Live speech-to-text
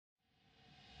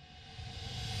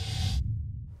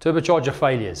Turbocharger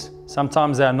failures.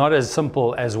 Sometimes they are not as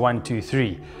simple as 1, 2,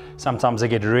 3. Sometimes they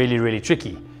get really, really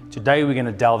tricky. Today we're going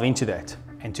to delve into that.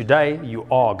 And today you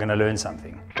are going to learn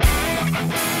something.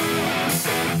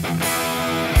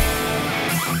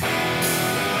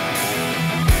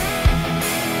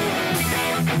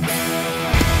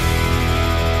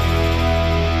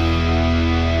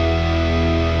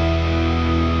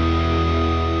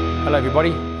 Hello everybody,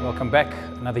 welcome back.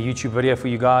 Another YouTube video for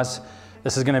you guys.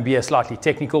 This is going to be a slightly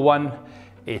technical one.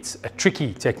 It's a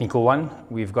tricky technical one.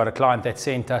 We've got a client that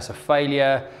sent us a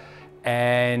failure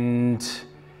and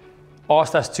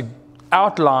asked us to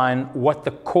outline what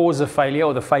the cause of failure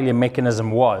or the failure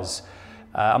mechanism was.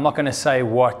 I'm not going to say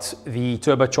what the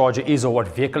turbocharger is or what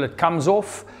vehicle it comes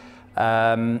off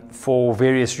for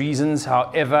various reasons.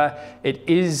 However, it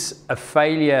is a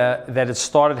failure that has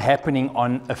started happening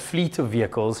on a fleet of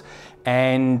vehicles,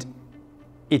 and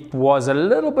it was a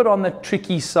little bit on the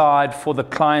tricky side for the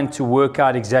client to work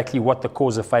out exactly what the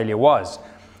cause of failure was.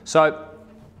 So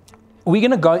we're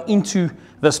going to go into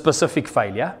the specific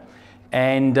failure,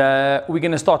 and we're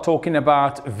going to start talking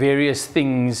about various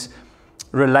things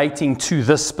relating to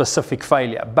this specific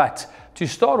failure. But to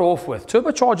start off with,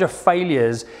 turbocharger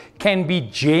failures can be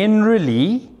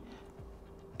generally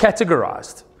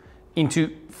categorized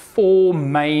into 4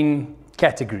 main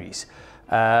categories,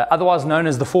 otherwise known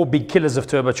as the 4 big killers of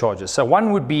turbochargers. So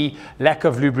one would be lack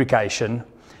of lubrication,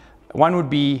 one would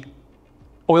be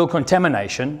oil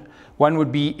contamination, one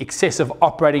would be excessive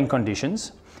operating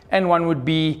conditions, and one would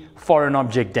be foreign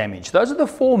object damage. Those are the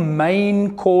 4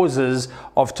 main causes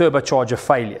of turbocharger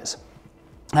failures.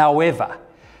 However,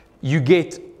 you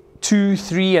get 2,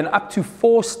 3, and up to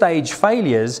 4 stage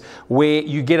failures where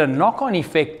you get a knock-on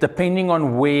effect depending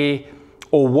on where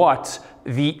or what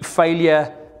the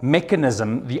failure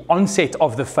mechanism, the onset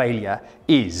of the failure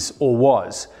is or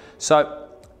was. So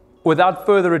without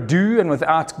further ado and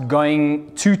without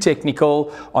going too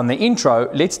technical on the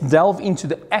intro, let's delve into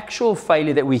the actual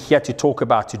failure that we're here to talk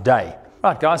about today.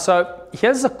 Right guys, so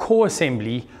here's the core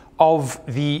assembly of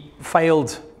the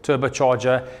failed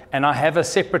turbocharger, and I have a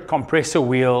separate compressor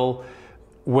wheel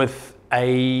with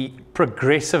a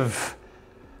progressive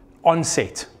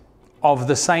onset of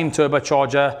the same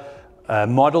turbocharger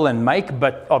model and make,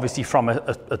 but obviously from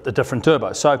a different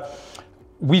turbo. So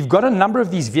we've got a number of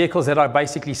these vehicles that are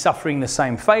basically suffering the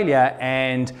same failure,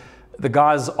 and the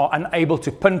guys are unable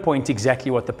to pinpoint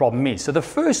exactly what the problem is. So the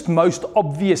first most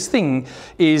obvious thing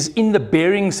is in the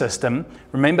bearing system.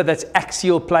 Remember, that's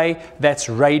axial play, that's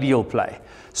radial play.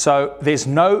 So there's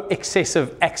no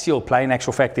excessive axial play. In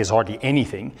actual fact, there's hardly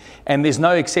anything. And there's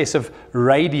no excessive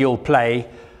radial play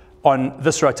on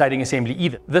this rotating assembly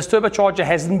either. This turbocharger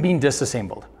hasn't been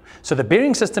disassembled. So the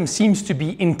bearing system seems to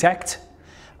be intact.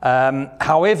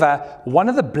 However, one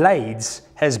of the blades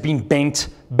has been bent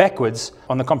backwards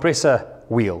on the compressor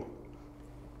wheel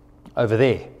over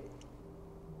there.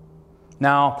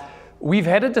 Now, we've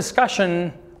had a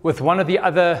discussion with one of the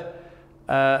other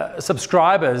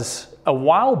subscribers a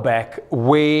while back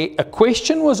where a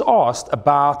question was asked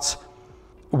about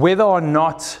whether or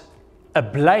not a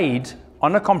blade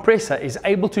on a compressor is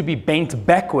able to be bent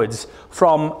backwards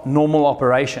from normal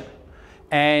operation.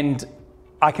 And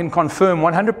I can confirm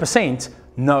 100%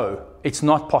 no, it's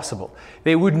not possible.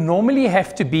 There would normally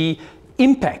have to be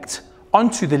impact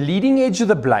onto the leading edge of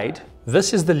the blade.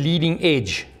 This is the leading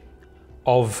edge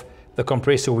of the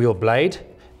compressor wheel blade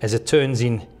as it turns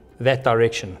in that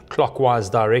direction, clockwise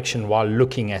direction, while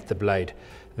looking at the blade.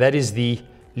 That is the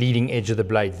leading edge of the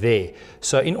blade there.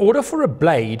 So in order for a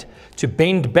blade to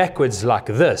bend backwards like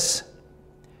this,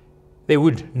 there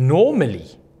would normally,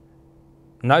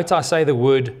 note I say the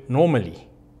word normally,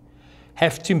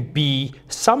 have to be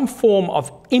some form of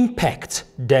impact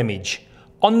damage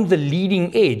on the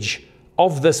leading edge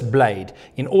of this blade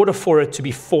in order for it to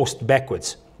be forced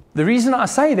backwards. The reason I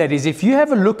say that is if you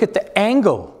have a look at the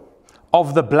angle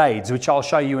of the blades, which I'll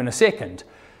show you in a second,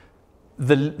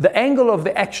 the angle of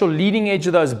the actual leading edge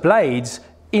of those blades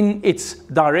in its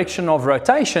direction of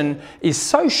rotation is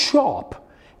so sharp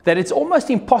that it's almost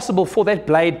impossible for that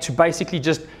blade to basically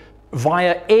just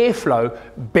via airflow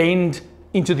bend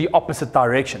into the opposite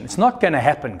direction. It's not going to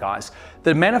happen, guys.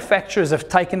 The manufacturers have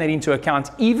taken that into account.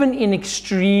 Even in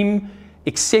extreme,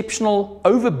 exceptional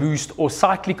overboost or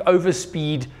cyclic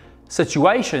overspeed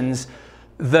situations,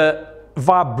 the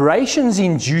vibrations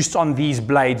induced on these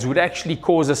blades would actually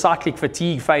cause a cyclic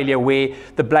fatigue failure where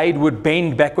the blade would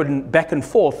bend back and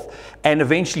forth and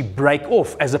eventually break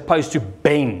off as opposed to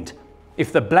bend.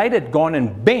 If the blade had gone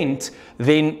and bent,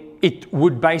 then it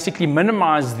would basically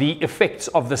minimize the effects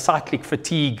of the cyclic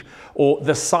fatigue, or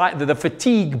the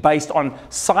fatigue based on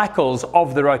cycles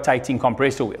of the rotating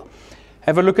compressor wheel.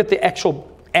 Have a look at the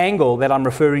actual angle that I'm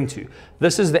referring to.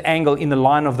 This is the angle in the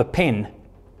line of the pen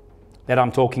that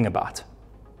I'm talking about.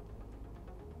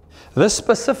 This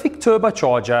specific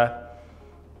turbocharger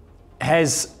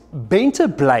has bent a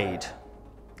blade,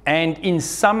 and in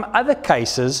some other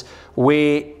cases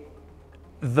where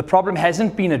the problem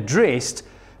hasn't been addressed,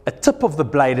 a tip of the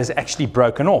blade is actually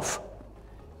broken off,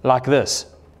 like this.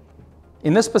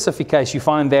 In this specific case, you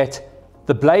find that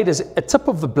a tip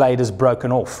of the blade is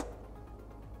broken off.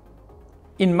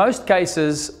 In most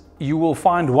cases, you will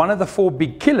find one of the 4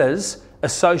 big killers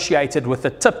associated with the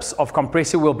tips of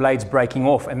compressor wheel blades breaking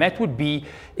off, and that would be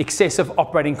excessive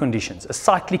operating conditions, a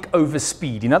cyclic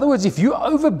overspeed. In other words, if you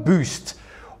overboost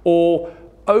or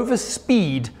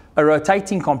overspeed a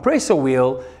rotating compressor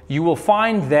wheel, you will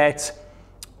find that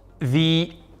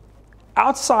the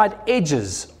outside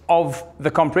edges of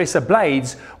the compressor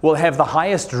blades will have the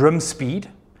highest rim speed,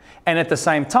 and at the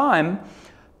same time,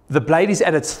 the blade is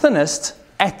at its thinnest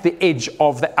at the edge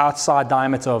of the outside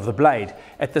diameter of the blade.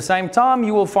 At the same time,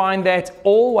 you will find that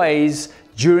always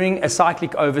during a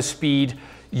cyclic overspeed,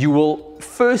 you will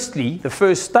the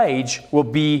first stage will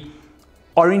be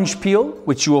orange peel,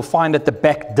 which you will find at the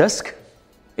back disc.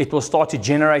 It will start to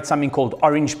generate something called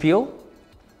orange peel.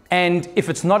 And if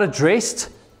it's not addressed,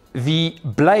 the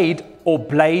blade or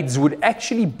blades would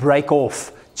actually break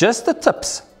off, just the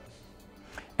tips.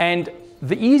 And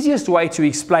the easiest way to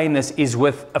explain this is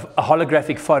with a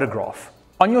holographic photograph.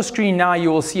 On your screen now,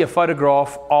 you will see a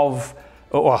photograph of,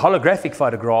 or a holographic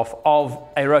photograph of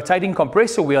a rotating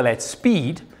compressor wheel at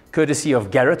speed, courtesy of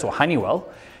Garrett or Honeywell.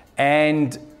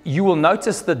 And you will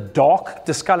notice the dark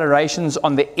discolorations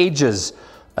on the edges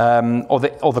or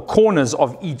the corners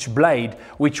of each blade,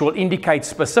 which will indicate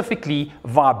specifically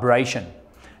vibration.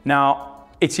 Now,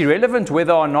 it's irrelevant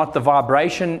whether or not the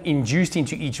vibration induced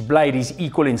into each blade is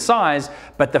equal in size,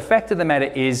 but the fact of the matter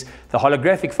is the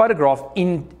holographic photograph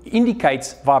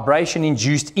indicates vibration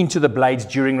induced into the blades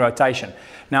during rotation.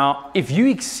 Now, if you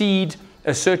exceed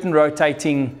a certain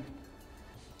rotating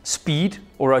speed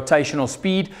or rotational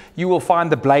speed, you will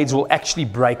find the blades will actually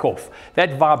break off.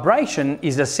 That vibration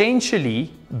is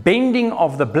essentially bending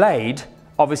of the blade,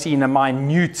 obviously in a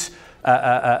minute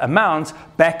amount,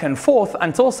 back and forth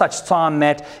until such time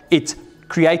that it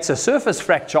creates a surface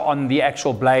fracture on the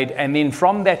actual blade, and then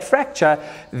from that fracture,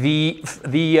 the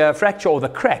fracture or the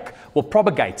crack will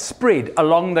propagate, spread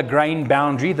along the grain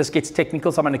boundary. This gets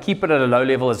technical, so I'm going to keep it at a low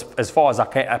level as far as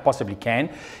I possibly can.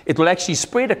 It will actually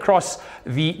spread across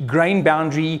the grain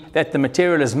boundary that the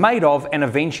material is made of, and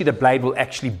eventually the blade will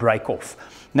actually break off.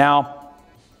 Now,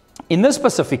 in this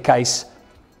specific case,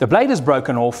 the blade is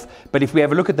broken off, but if we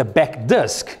have a look at the back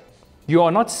disc, you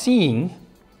are not seeing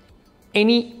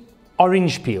any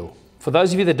orange peel. For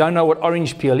those of you that don't know what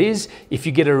orange peel is, if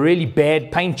you get a really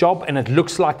bad paint job and it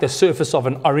looks like the surface of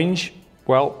an orange,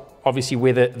 well, obviously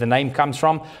where the name comes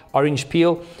from, orange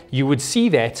peel, you would see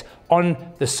that on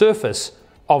the surface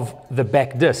of the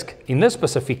back disc. In this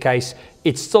specific case,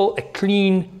 it's still a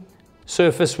clean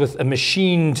surface with a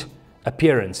machined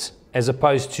appearance, as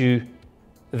opposed to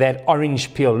that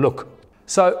orange peel look.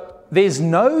 So there's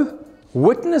no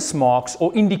witness marks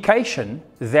or indication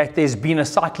that there's been a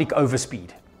cyclic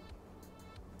overspeed.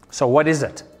 So what is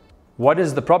it? What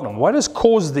is the problem? What has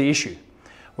caused the issue?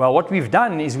 Well, what we've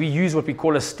done is we use what we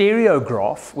call a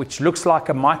stereograph, which looks like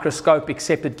a microscope,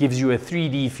 except it gives you a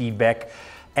 3D feedback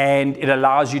and it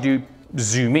allows you to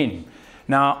zoom in.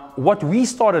 Now, what we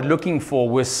started looking for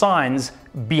were signs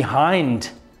behind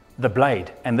the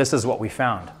blade, and this is what we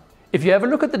found. If you have a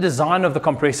look at the design of the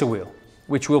compressor wheel,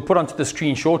 which we'll put onto the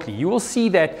screen shortly, you will see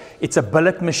that it's a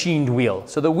billet machined wheel.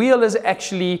 So the wheel is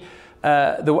actually,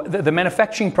 the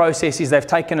manufacturing process is they've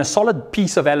taken a solid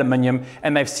piece of aluminium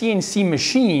and they've CNC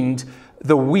machined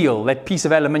the wheel, that piece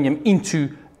of aluminium,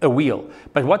 into a wheel.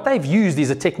 But what they've used is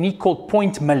a technique called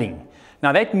point milling.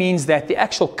 Now that means that the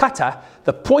actual cutter,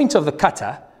 the point of the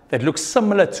cutter, that looks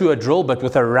similar to a drill but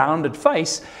with a rounded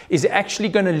face, is actually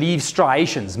going to leave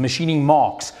striations, machining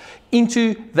marks,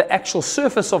 into the actual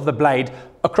surface of the blade,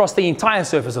 across the entire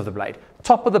surface of the blade,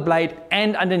 top of the blade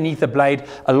and underneath the blade,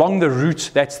 along the root,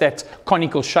 that's that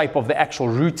conical shape of the actual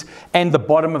root, and the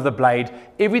bottom of the blade.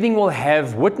 Everything will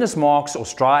have witness marks or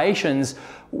striations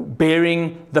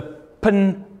bearing the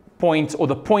pin point or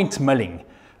the point milling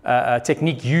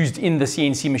technique used in the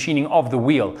CNC machining of the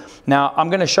wheel. Now, I'm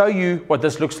going to show you what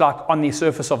this looks like on the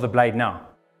surface of the blade now.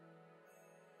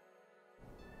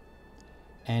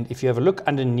 And if you have a look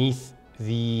underneath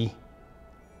the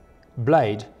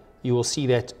blade, you will see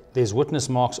that there's witness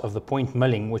marks of the point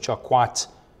milling, which are quite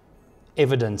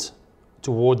evident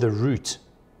toward the root,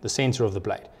 the center of the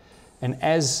blade. And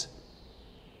as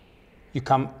you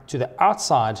come to the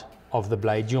outside of the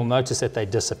blade, you'll notice that they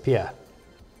disappear.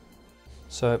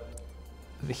 So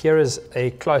here is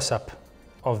a close-up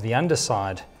of the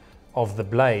underside of the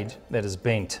blade that is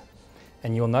bent.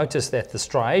 And you'll notice that the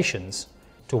striations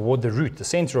toward the root, the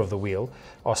center of the wheel,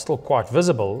 are still quite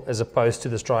visible as opposed to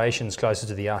the striations closer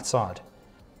to the outside.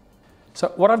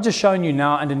 So what I've just shown you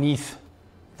now underneath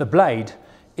the blade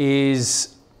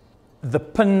is the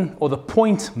pin or the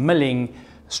point milling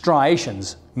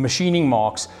striations, machining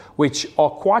marks, which are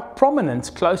quite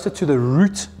prominent closer to the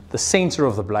root, the center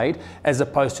of the blade, as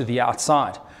opposed to the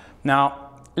outside. Now,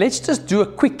 let's just do a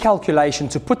quick calculation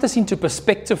to put this into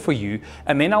perspective for you,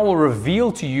 and then I will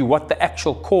reveal to you what the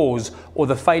actual cause or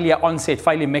the onset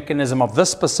failure mechanism of this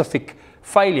specific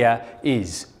failure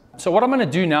is. So what I'm going to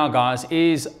do now, guys,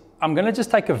 is I'm going to just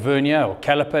take a vernier or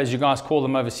caliper, as you guys call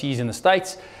them overseas in the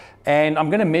States, and I'm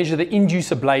going to measure the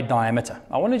inducer blade diameter.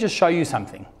 I want to just show you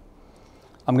something.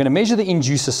 I'm going to measure the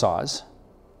inducer size,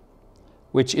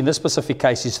 which in this specific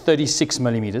case is 36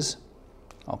 millimeters.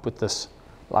 I'll put this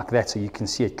like that so you can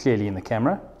see it clearly in the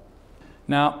camera.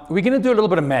 Now, we're going to do a little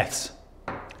bit of maths.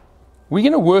 We're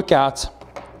going to work out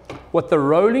what the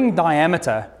rolling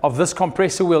diameter of this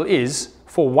compressor wheel is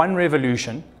for one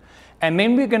revolution, and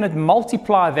then we're going to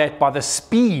multiply that by the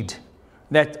speed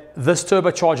that this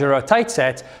turbocharger rotates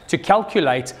at to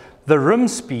calculate the rim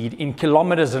speed in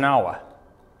kilometers an hour.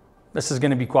 This is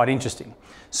going to be quite interesting.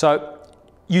 So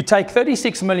you take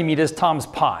 36 millimeters times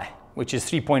pi, which is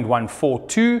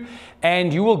 3.142,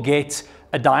 and you will get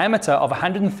a diameter of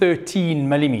 113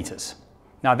 millimeters.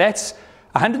 Now that's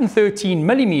 113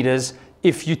 millimeters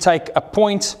if you take a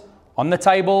point on the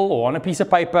table or on a piece of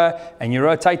paper and you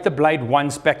rotate the blade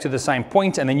once back to the same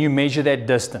point and then you measure that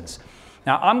distance.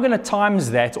 Now I'm going to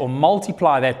times that or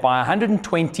multiply that by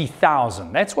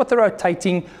 120,000. That's what the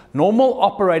rotating, normal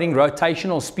operating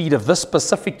rotational speed of this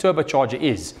specific turbocharger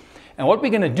is. And what we're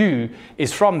going to do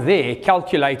is from there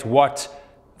calculate what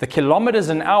the kilometers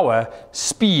an hour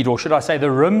speed, or should I say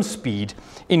the rim speed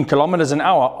in kilometers an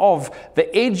hour of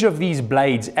the edge of these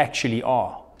blades actually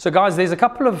are. So guys, there's a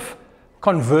couple of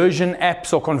conversion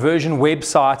apps or conversion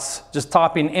websites. Just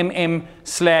type in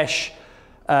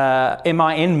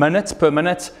min minutes per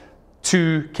minute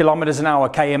to kilometers an hour,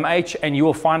 kmh, and you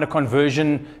will find a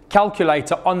conversion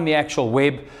calculator on the actual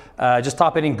web. Just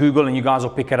type it in Google and you guys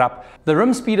will pick it up. The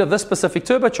rim speed of this specific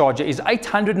turbocharger is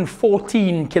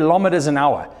 814 kilometers an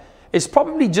hour. It's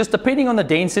probably just, depending on the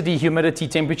density, humidity,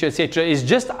 temperature, etc., is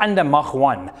just under Mach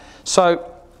 1.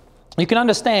 So you can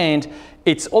understand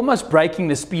it's almost breaking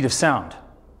the speed of sound.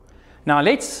 Now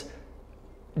let's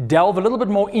delve a little bit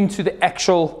more into the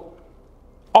actual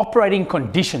operating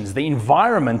conditions, the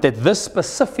environment that this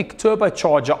specific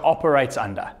turbocharger operates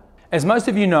under. As most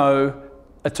of you know,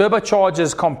 a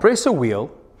turbocharger's compressor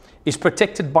wheel is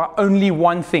protected by only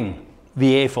one thing,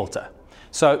 the air filter.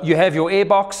 So you have your air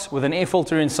box with an air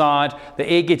filter inside, the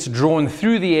air gets drawn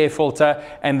through the air filter,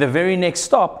 and the very next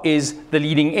stop is the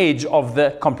leading edge of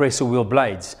the compressor wheel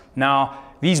blades. Now,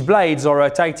 these blades are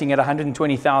rotating at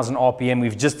 120,000 RPM.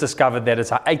 We've just discovered that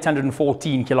it's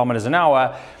 814 kilometers an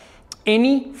hour.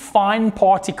 Any fine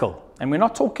particle, and we're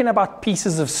not talking about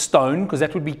pieces of stone because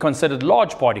that would be considered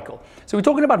large particle. So we're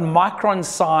talking about micron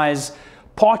size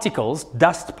particles,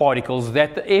 dust particles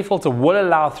that the air filter will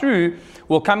allow through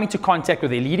will come into contact with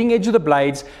the leading edge of the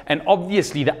blades and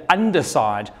obviously the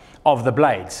underside of the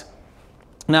blades.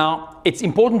 Now, it's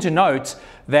important to note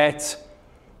that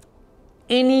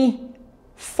any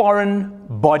foreign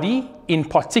body in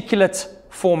particulate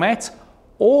format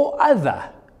or other,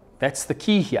 that's the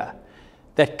key here,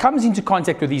 that comes into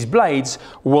contact with these blades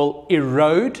will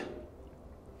erode,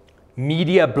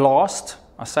 media blast.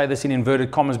 I say this in inverted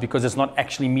commas because it's not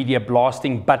actually media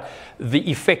blasting, but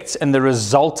the effects and the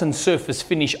resultant surface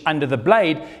finish under the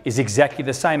blade is exactly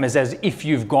the same as if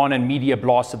you've gone and media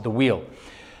blasted the wheel.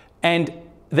 And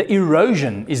the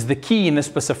erosion is the key in this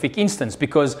specific instance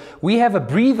because we have a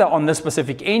breather on this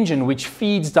specific engine which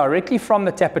feeds directly from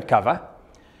the tappet cover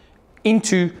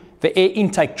into the air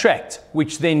intake tract,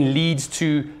 which then leads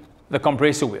to the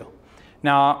compressor wheel.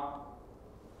 Now,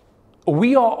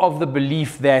 we are of the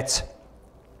belief that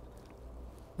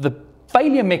the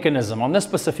failure mechanism on this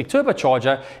specific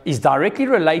turbocharger is directly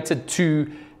related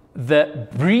to the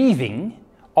breathing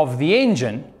of the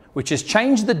engine, which has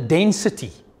changed the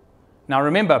density. Now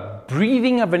remember,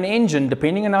 breathing of an engine,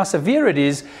 depending on how severe it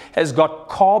is, has got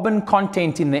carbon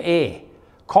content in the air.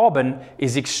 Carbon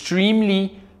is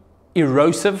extremely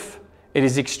erosive, it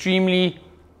is extremely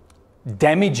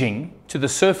damaging to the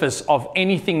surface of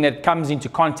anything that comes into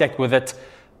contact with it.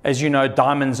 As you know,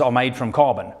 diamonds are made from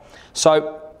carbon.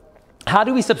 So how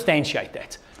do we substantiate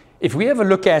that? If we have a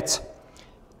look at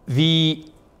the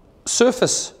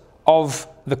surface of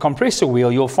the compressor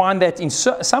wheel, you'll find that in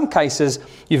some cases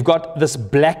you've got this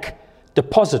black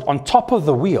deposit on top of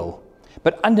the wheel,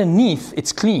 but underneath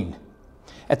it's clean.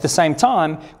 At the same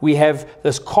time, we have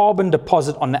this carbon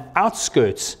deposit on the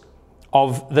outskirts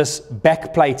of this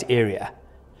back plate area,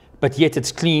 but yet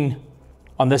it's clean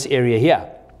on this area here.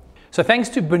 So thanks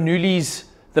to the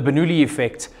Bernoulli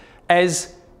effect,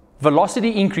 as velocity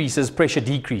increases, pressure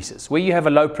decreases. Where you have a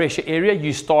low pressure area,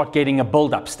 you start getting a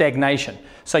buildup, stagnation.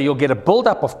 So you'll get a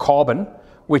buildup of carbon,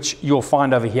 which you'll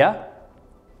find over here.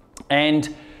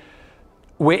 And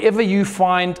wherever you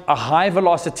find a high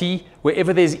velocity,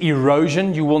 wherever there's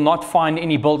erosion, you will not find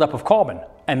any buildup of carbon.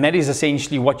 And that is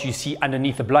essentially what you see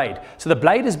underneath the blade. So the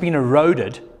blade has been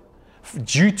eroded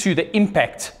due to the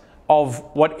impact of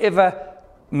whatever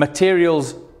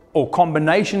materials or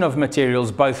combination of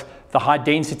materials, both the high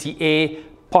density air,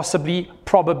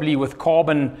 probably with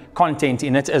carbon content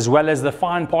in it, as well as the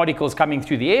fine particles coming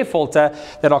through the air filter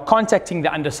that are contacting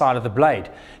the underside of the blade.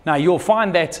 Now you'll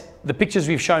find that the pictures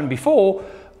we've shown before,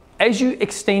 as you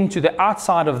extend to the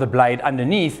outside of the blade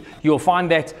underneath, you'll find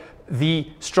that the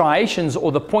striations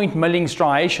or the point milling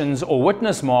striations or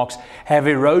witness marks have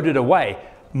eroded away,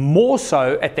 more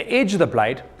so at the edge of the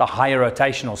blade, the higher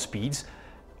rotational speeds,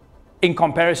 in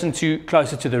comparison to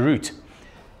closer to the root.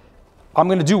 I'm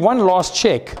going to do one last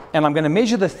check, and I'm going to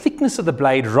measure the thickness of the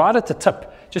blade right at the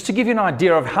tip, just to give you an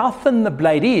idea of how thin the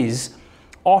blade is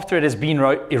after it has been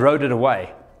eroded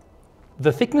away.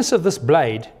 The thickness of this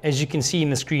blade, as you can see in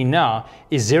the screen now,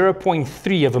 is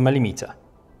 0.3 of a millimeter.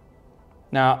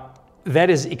 Now,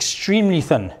 that is extremely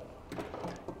thin.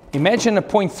 Imagine a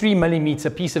 0.3 millimeter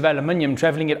piece of aluminium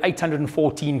traveling at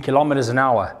 814 kilometers an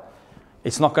hour.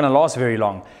 It's not going to last very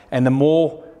long. And the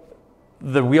more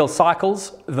the wheel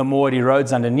cycles, the more it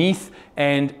erodes underneath,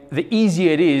 and the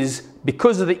easier it is,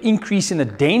 because of the increase in the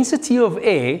density of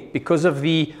air, because of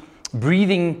the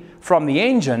breathing from the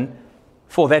engine,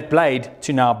 for that blade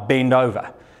to now bend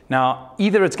over. Now,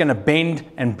 either it's going to bend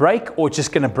and break, or it's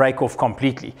just going to break off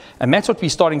completely. And that's what we're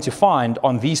starting to find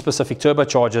on these specific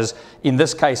turbochargers. In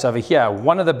this case over here,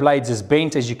 one of the blades is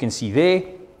bent, as you can see there,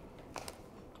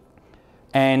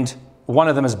 and one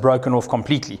of them is broken off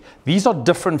completely. These are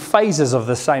different phases of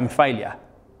the same failure.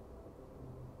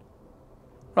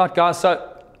 Right, guys,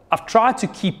 so I've tried to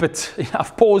keep it,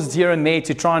 I've paused here and there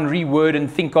to try and reword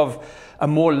and think of a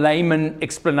more layman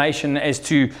explanation as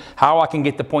to how I can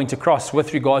get the point across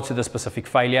with regard to the specific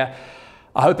failure.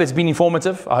 I hope it's been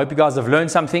informative. I hope you guys have learned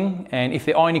something. And if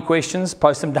there are any questions,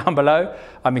 post them down below.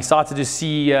 I'm excited to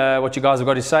see what you guys have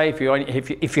got to say.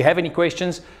 If you have any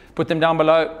questions, put them down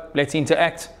below. Let's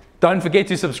interact. Don't forget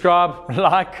to subscribe,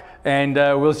 like, and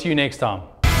we'll see you next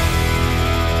time.